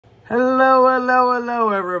Hello,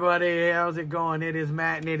 everybody. How's it going? It is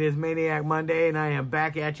Matt, and it is Maniac Monday, and I am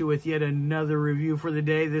back at you with yet another review for the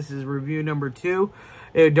day. This is review number 2.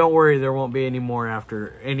 Don't worry, there won't be any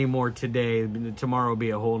more today. Tomorrow will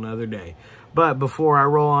be a whole nother day. But before I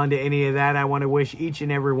roll on to any of that, I want to wish each and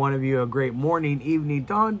every one of you a great morning, evening,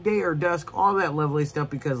 dawn, day, or dusk, all that lovely stuff,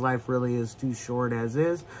 because life really is too short as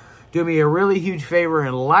is. Do me a really huge favor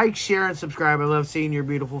and like, share, and subscribe. I love seeing your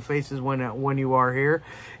beautiful faces when you are here.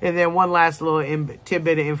 And then one last little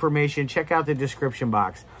tidbit of information. Check out the description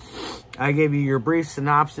box. I gave you your brief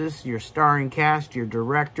synopsis, your starring cast, your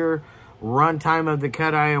director, runtime of the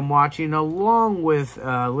cut I am watching, along with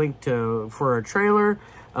a link for a trailer,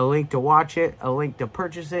 a link to watch it, a link to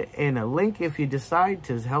purchase it, and a link if you decide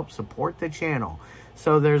to help support the channel.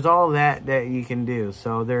 So there's all that you can do.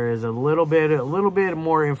 So there is a little bit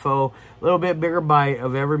more info, a little bit bigger bite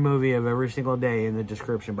of every movie of every single day in the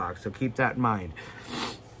description box. So keep that in mind.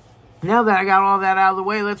 Now that I got all that out of the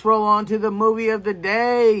way, let's roll on to the movie of the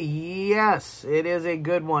day. Yes, it is a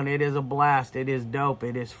good one. It is a blast. It is dope.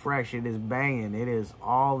 It is fresh. It is banging. It is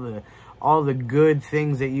all the good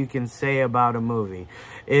things that you can say about a movie.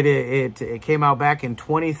 It came out back in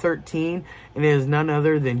 2013, and it is none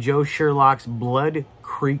other than Joe Sherlock's Blood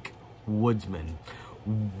Creek Woodsman.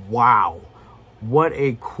 Wow. What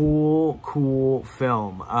a cool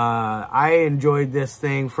film. I enjoyed this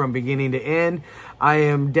thing from beginning to end. I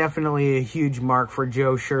am definitely a huge mark for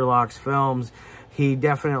Joe Sherlock's films. He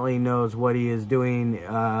definitely knows what he is doing,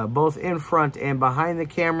 both in front and behind the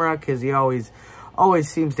camera, because he always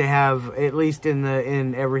seems to have, at least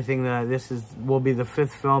in everything that will be the 5th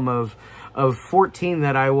film of 14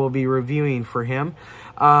 that I will be reviewing for him.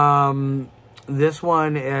 This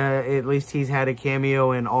one, at least he's had a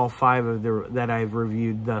cameo in all 5 of that I've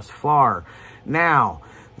reviewed thus far. Now,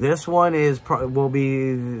 this one will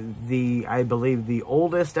be I believe the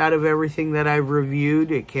oldest out of everything that I've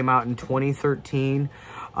reviewed. It came out in 2013.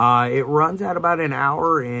 It runs at about an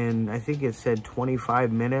hour and I think it said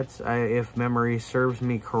 25 minutes, if memory serves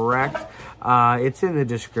me correct. It's in the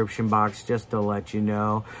description box just to let you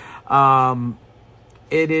know.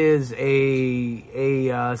 It is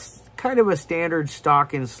a kind of a standard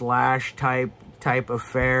stock and slash type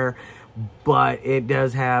affair, but it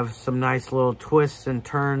does have some nice little twists and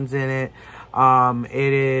turns in it.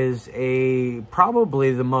 It is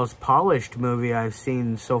probably the most polished movie I've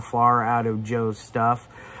seen so far out of Joe's stuff.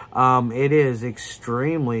 It is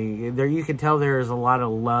extremely, you can tell there is a lot of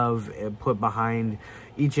love put behind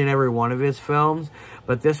each and every one of his films,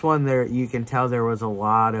 but this one you can tell there was a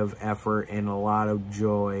lot of effort and a lot of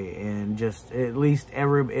joy, and just at least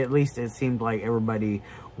it seemed like everybody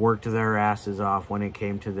worked their asses off when it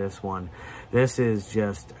came to this one. This is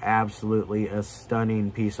just absolutely a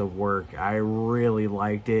stunning piece of work. I really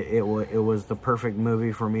liked it. It was the perfect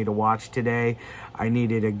movie for me to watch today. I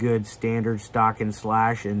needed a good standard stock and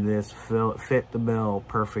slash, and this fit the bill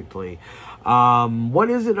perfectly. What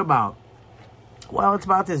is it about? Well, it's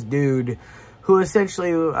about this dude who essentially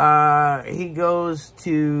he goes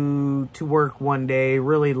to work one day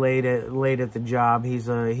really late at the job. He's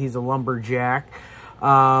a lumberjack.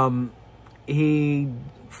 He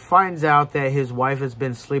finds out that his wife has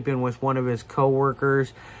been sleeping with one of his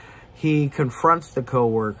coworkers. He confronts the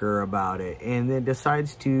coworker about it and then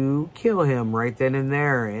decides to kill him right then and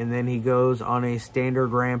there. And then he goes on a standard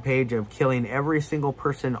rampage of killing every single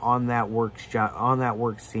person on that work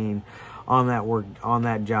scene, on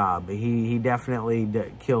that job. He definitely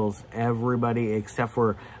kills everybody except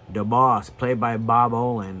for the boss, played by Bob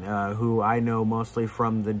Olin, who I know mostly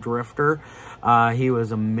from The Drifter. He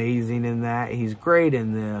was amazing in that. He's great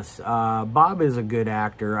in this. Bob is a good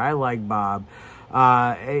actor. I like Bob.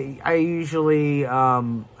 I usually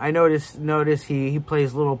I notice he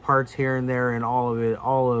plays little parts here and there in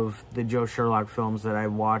all of the Joe Sherlock films that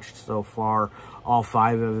I've watched so far, all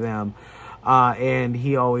 5 of them. And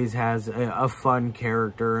he always has a fun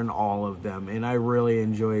character in all of them, and I really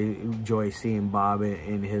enjoy seeing Bob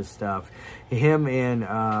in his stuff. Him and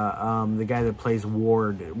the guy that plays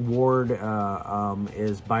Ward. Ward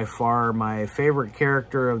is by far my favorite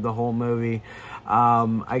character of the whole movie.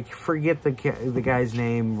 I forget the guy's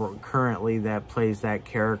name currently that plays that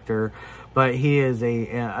character, but he is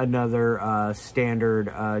another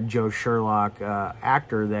standard Joe Sherlock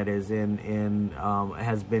actor that is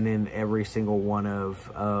has been in every single one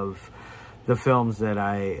of the films that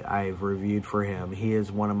I've reviewed for him. He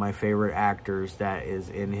is one of my favorite actors that is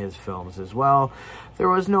in his films as well. There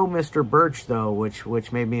was no Mr. Birch though,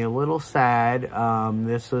 which made me a little sad.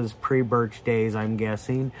 This was pre-Birch days, I'm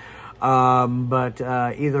guessing. But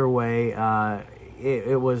either way,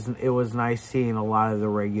 it was nice seeing a lot of the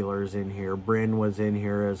regulars in here. Bryn was in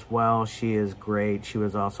here as well. She is great. She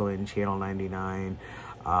was also in Channel 99.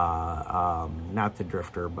 Not the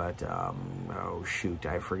Drifter, but oh shoot,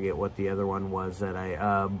 I forget what the other one was that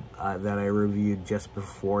I reviewed just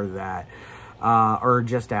before that, or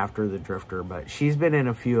just after the Drifter. But she's been in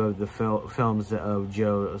a few of the films of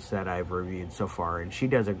Joe's that I've reviewed so far, and she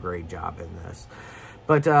does a great job in this.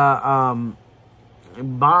 But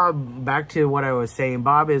Bob, back to what I was saying,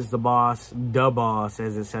 Bob is the boss,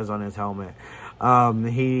 as it says on his helmet.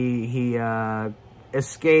 He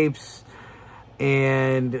escapes,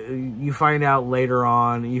 and you find out later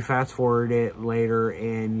on, you fast forward it later,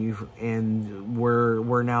 and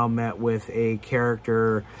we're now met with a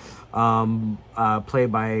character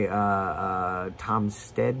played by Tom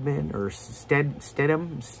Stedman, or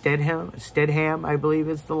Stedham, I believe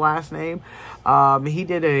is the last name. He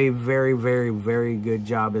did a very, very, very good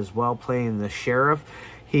job as well playing the sheriff.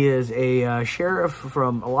 He is a sheriff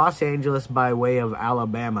from Los Angeles by way of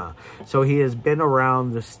Alabama. So he has been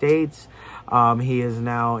around the states. He is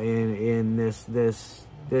now in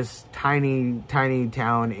this tiny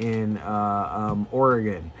town in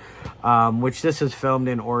Oregon, which this is filmed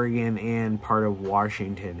in Oregon and part of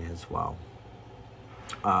Washington as well.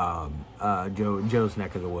 Joe's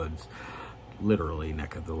neck of the woods, literally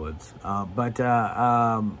neck of the woods. But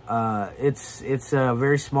it's a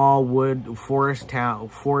very small forest town.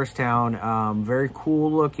 Very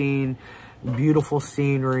cool looking, beautiful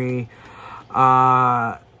scenery.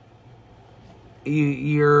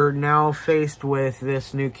 You're now faced with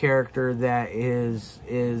this new character that is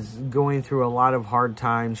going through a lot of hard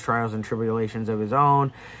times, trials and tribulations of his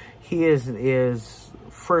own. He is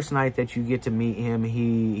first night that you get to meet him,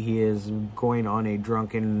 he is going on a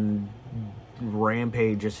drunken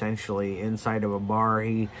rampage essentially inside of a bar.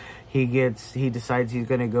 He decides he's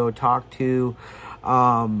going to go talk to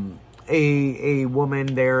a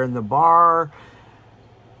woman there in the bar.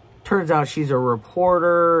 Turns out she's a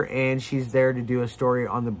reporter, and she's there to do a story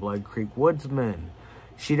on the Blood Creek Woodsman.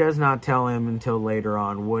 She does not tell him until later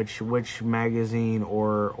on which magazine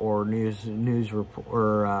or news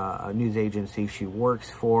agency she works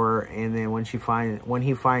for, and then when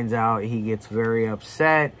he finds out, he gets very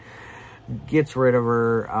upset, gets rid of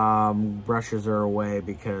her, brushes her away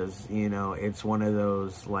because, you know, it's one of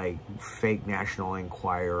those like fake National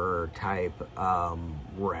Enquirer type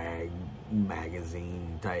rag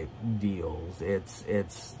magazine type deals.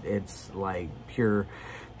 It's like pure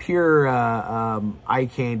eye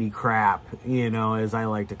candy crap, you know, as I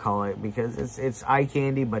like to call it, because it's eye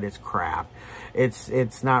candy, but it's crap.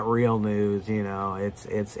 It's not real news, you know.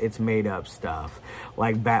 It's made up stuff,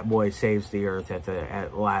 like Bat Boy saves the earth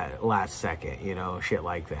at last second, you know, shit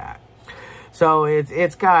like that. So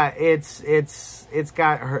it's got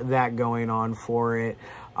that going on for it.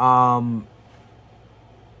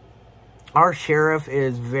 Our sheriff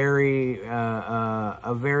is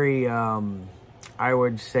I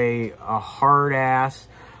would say a hard ass,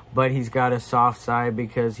 but he's got a soft side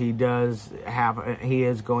because he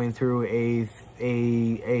is going through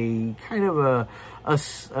a kind of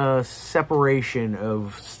a separation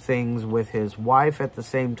of things with his wife at the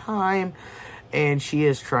same time, and she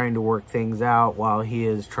is trying to work things out while he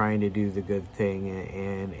is trying to do the good thing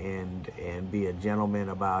and be a gentleman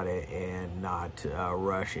about it and not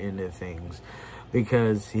rush into things,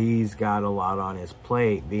 because he's got a lot on his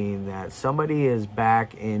plate, being that somebody is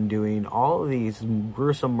back and doing all of these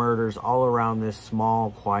gruesome murders all around this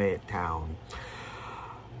small, quiet town.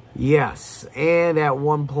 Yes, and at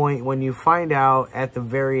one point, when you find out at the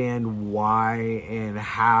very end why and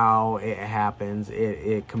how it happens,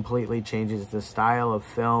 it completely changes the style of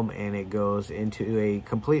film, and it goes into a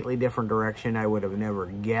completely different direction I would have never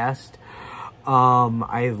guessed.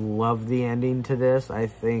 I love the ending to this. I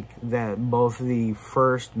think that both the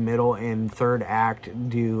first, middle, and third act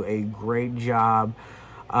do a great job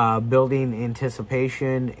building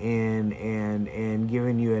anticipation and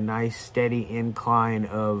giving you a nice steady incline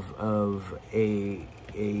of a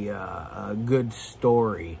good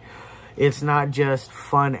story. It's not just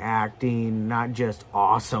fun acting, not just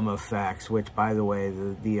awesome effects, which, by the way,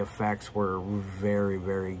 the effects were very,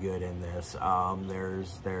 very good in this.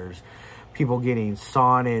 There's people getting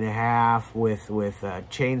sawn in half with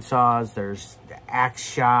chainsaws. There's axe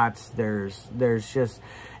shots. There's just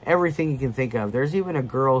everything you can think of. There's even a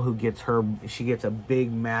girl who gets a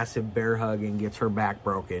big, massive bear hug and gets her back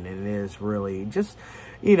broken, and it is really just,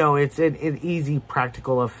 you know, it's an easy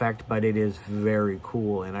practical effect, but it is very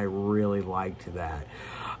cool, and I really liked that.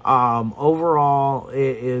 Overall,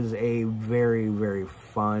 it is a very, very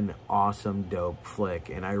fun, awesome, dope flick,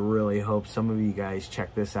 and I really hope some of you guys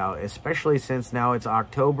check this out, especially since now it's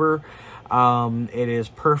October. It is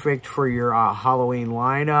perfect for your Halloween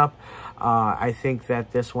lineup. I think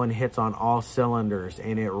that this one hits on all cylinders,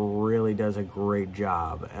 and it really does a great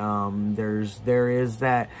job. There is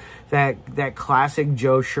that classic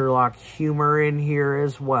Joe Sherlock humor in here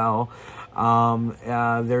as well.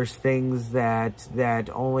 There's things that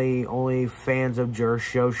only fans of Joe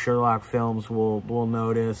Sherlock films will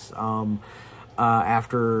notice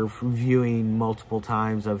after viewing multiple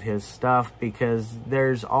times of his stuff, because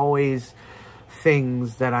there's always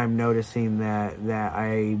things that I'm noticing that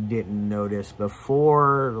I didn't notice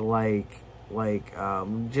before, like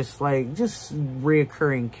just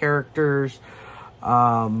reoccurring characters.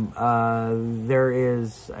 There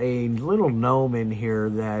is a little gnome in here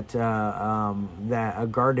that a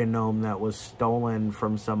garden gnome that was stolen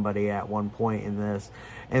from somebody at one point in this,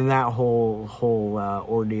 and that whole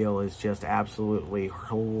ordeal is just absolutely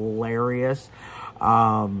hilarious.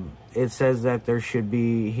 It says that he should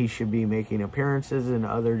be making appearances in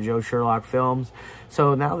other Joe Sherlock films.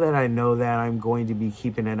 So now that I know that, I'm going to be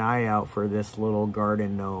keeping an eye out for this little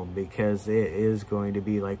garden gnome, because it is going to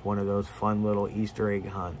be like one of those fun little Easter egg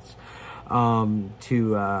hunts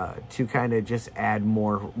to kind of just add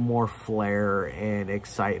more flair and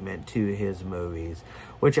excitement to his movies,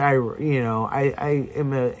 which I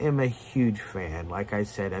am a huge fan. Like I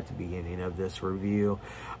said at the beginning of this review,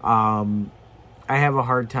 I have a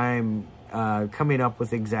hard time coming up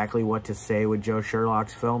with exactly what to say with Joe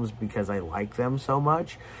Sherlock's films, because I like them so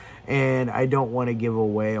much, and I don't want to give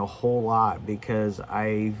away a whole lot, because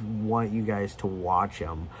I want you guys to watch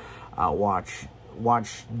them. Watch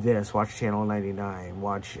Channel 99,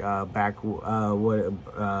 watch Blood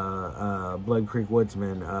Creek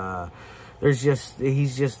Woodsman.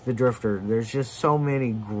 He's just the Drifter. There's just so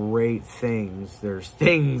many great things. There's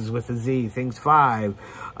Things with a Z, Things 5.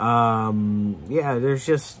 Yeah, there's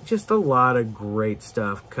just a lot of great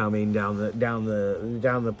stuff coming down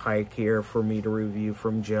the pike here for me to review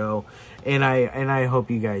from Joe, and I hope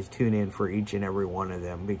you guys tune in for each and every one of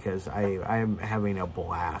them, because I'm having a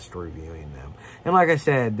blast reviewing them. And like I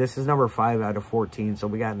said, this is number 5 out of 14, so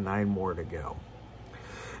we got 9 more to go.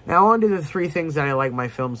 Now on to the 3 things that I like my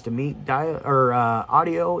films to meet.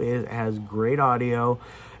 Audio has great audio.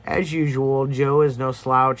 As usual, Joe is no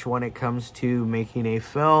slouch when it comes to making a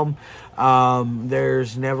film.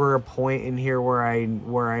 There's never a point in here where I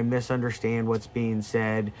misunderstand what's being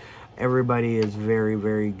said. Everybody is very,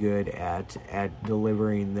 very good at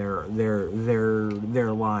delivering their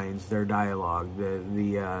lines, their dialogue,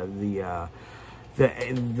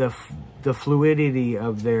 the fluidity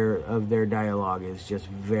of their dialogue is just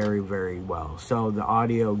very, very well. So the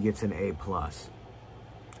audio gets an A+.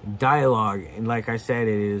 Dialogue, and like I said,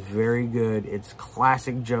 it is very good. It's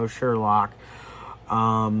classic Joe Sherlock.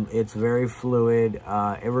 It's very fluid.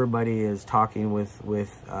 Everybody is talking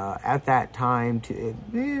with at that time.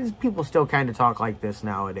 People still kind of talk like this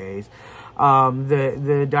nowadays.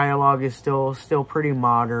 The dialogue is still pretty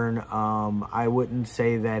modern. I wouldn't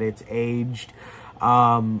say that it's aged,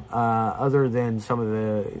 other than some of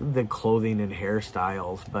the clothing and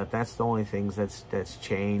hairstyles, but that's the only things that's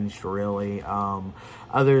changed, really.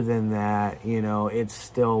 Other than that, it's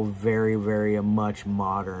still very, very much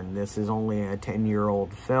modern. This is only a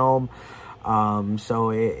 10-year-old film, so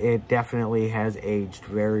it definitely has aged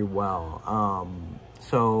very well.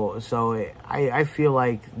 I feel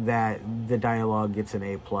like that the dialogue gets an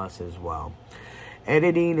A+ as well.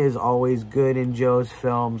 Editing is always good in Joe's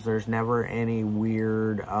films. There's never any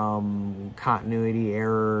weird continuity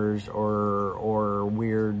errors or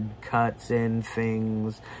weird cuts in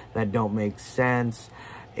things that don't make sense.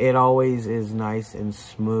 It always is nice and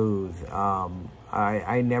smooth.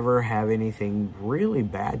 I never have anything really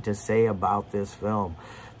bad to say about this film.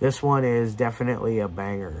 This one is definitely a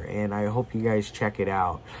banger, and I hope you guys check it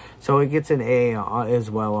out. So it gets an A as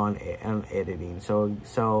well on editing.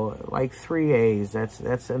 So like 3 A's.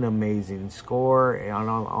 That's an amazing score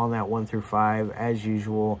on that 1 through 5. As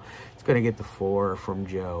usual, it's gonna get the 4 from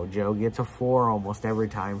Joe. Joe gets a 4 almost every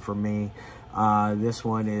time from me. This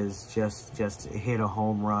one is just hit a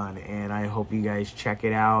home run, and I hope you guys check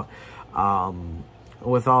it out.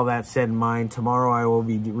 With all that said in mind, tomorrow I will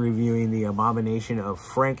be reviewing The Abomination of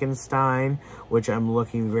Frankenstein, which I'm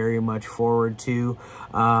looking very much forward to.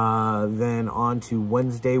 Then on to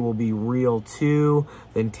Wednesday will be Reel 2,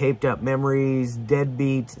 then Taped Up Memories,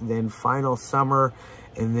 Deadbeat, then Final Summer,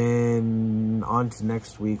 And then on to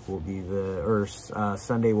next week will be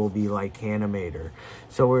Sunday will be like Animator.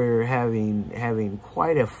 So we're having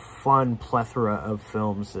quite a fun plethora of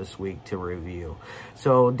films this week to review.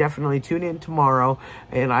 So definitely tune in tomorrow.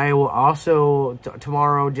 And I will also,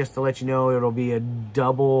 tomorrow, just to let you know, it'll be a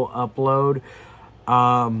double upload.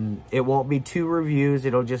 It won't be 2 reviews,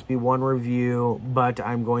 it'll just be 1 review, but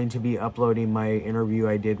I'm going to be uploading my interview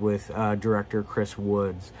I did with director Chris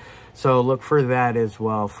Woods. So look for that as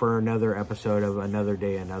well, for another episode of Another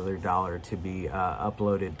Day, Another Dollar to be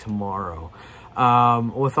uploaded tomorrow.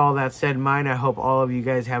 With all that said in mind, I hope all of you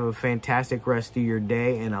guys have a fantastic rest of your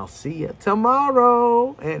day, and I'll see you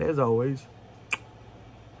tomorrow. And as always,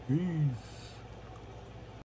 peace.